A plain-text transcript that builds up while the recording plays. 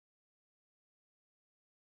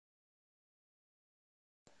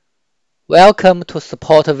Welcome to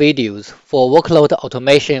Support Videos for Workload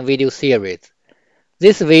Automation video series.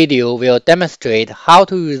 This video will demonstrate how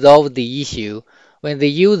to resolve the issue when the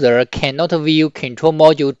user cannot view control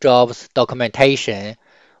module jobs documentation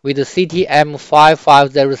with the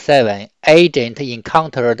CTM5507 agent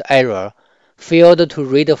encountered error, failed to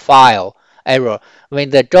read file error when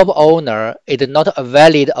the job owner is not a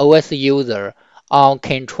valid OS user on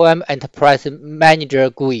Control Enterprise Manager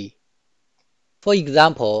GUI. For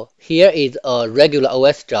example, here is a regular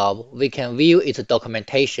OS job. We can view its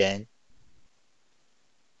documentation.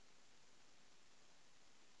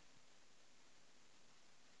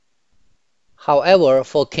 However,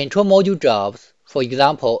 for control module jobs, for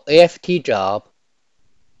example, AFT job,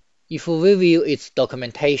 if we view its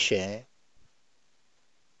documentation,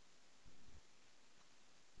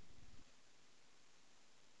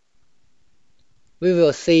 we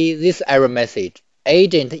will see this error message.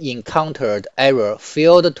 Agent encountered error,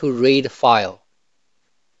 failed to read file.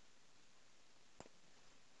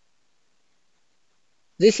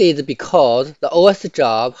 This is because the OS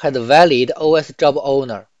job has a valid OS job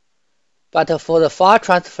owner. But for the file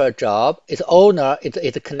transfer job, its owner is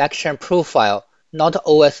its connection profile, not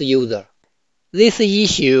OS user. This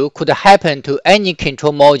issue could happen to any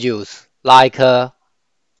control modules like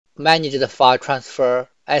managed file transfer,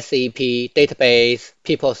 SAP, database,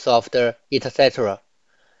 PeopleSoft, etc.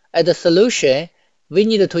 As a solution, we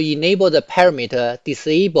need to enable the parameter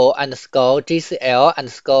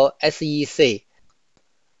disable_GCL_SEC.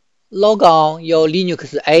 Log on your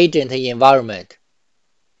Linux agent environment.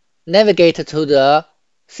 Navigate to the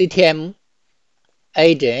CTM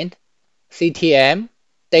agent, CTM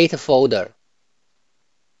data folder.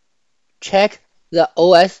 Check the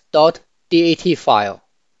os.dat file.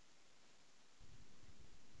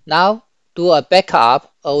 Now do a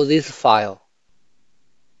backup of this file.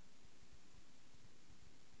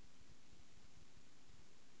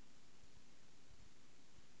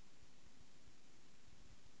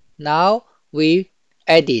 Now we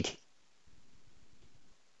edit.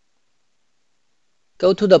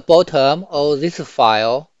 Go to the bottom of this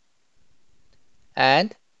file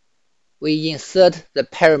and we insert the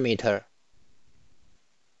parameter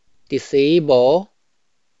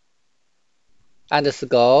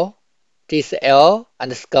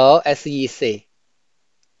disable_GCL_SEC.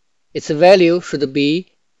 Its value should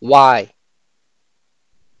be Y.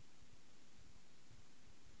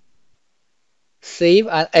 Save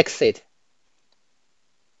and exit.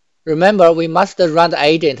 Remember, we must run the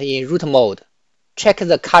agent in root mode. Check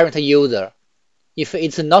the current user. If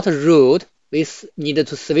it's not root, we need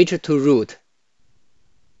to switch to root.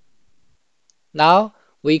 Now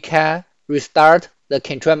we can restart the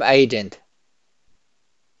control agent.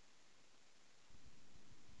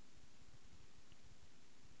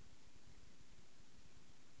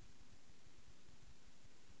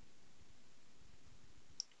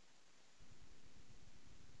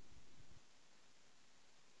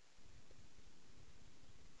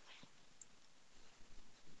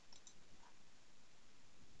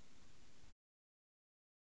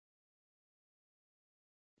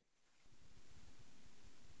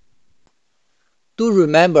 Do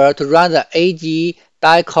remember to run the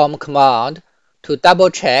ag-dicom command to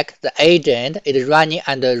double-check the agent is running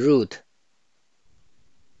under root.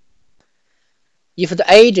 If the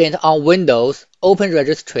agent on Windows, open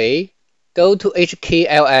registry, go to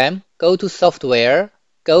HKLM, go to Software,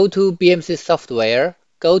 go to BMC Software,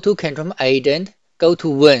 go to Control Agent, go to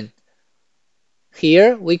Win.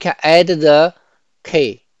 Here we can add the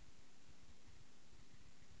key.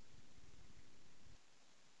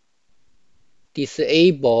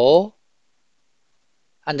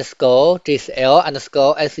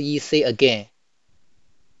 Disable_GCL_SEC again.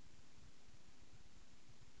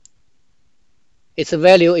 Its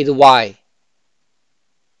value is Y.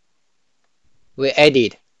 We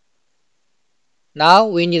edit. Now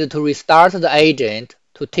we need to restart the agent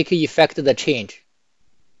to take effect the change.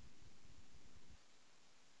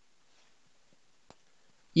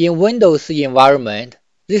 In Windows environment,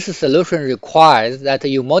 this solution requires that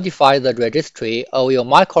you modify the registry of your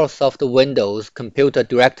Microsoft Windows computer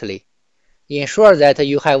directly. Ensure that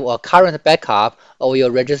you have a current backup of your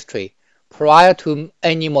registry prior to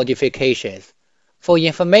any modifications. For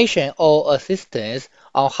information or assistance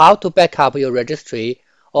on how to backup your registry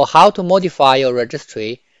or how to modify your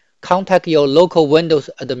registry, contact your local Windows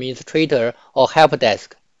administrator or help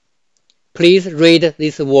desk. Please read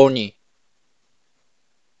this warning.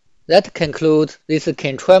 That concludes this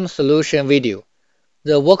Control solution video.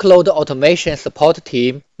 The Workload Automation support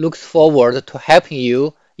team looks forward to helping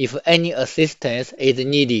you if any assistance is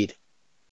needed.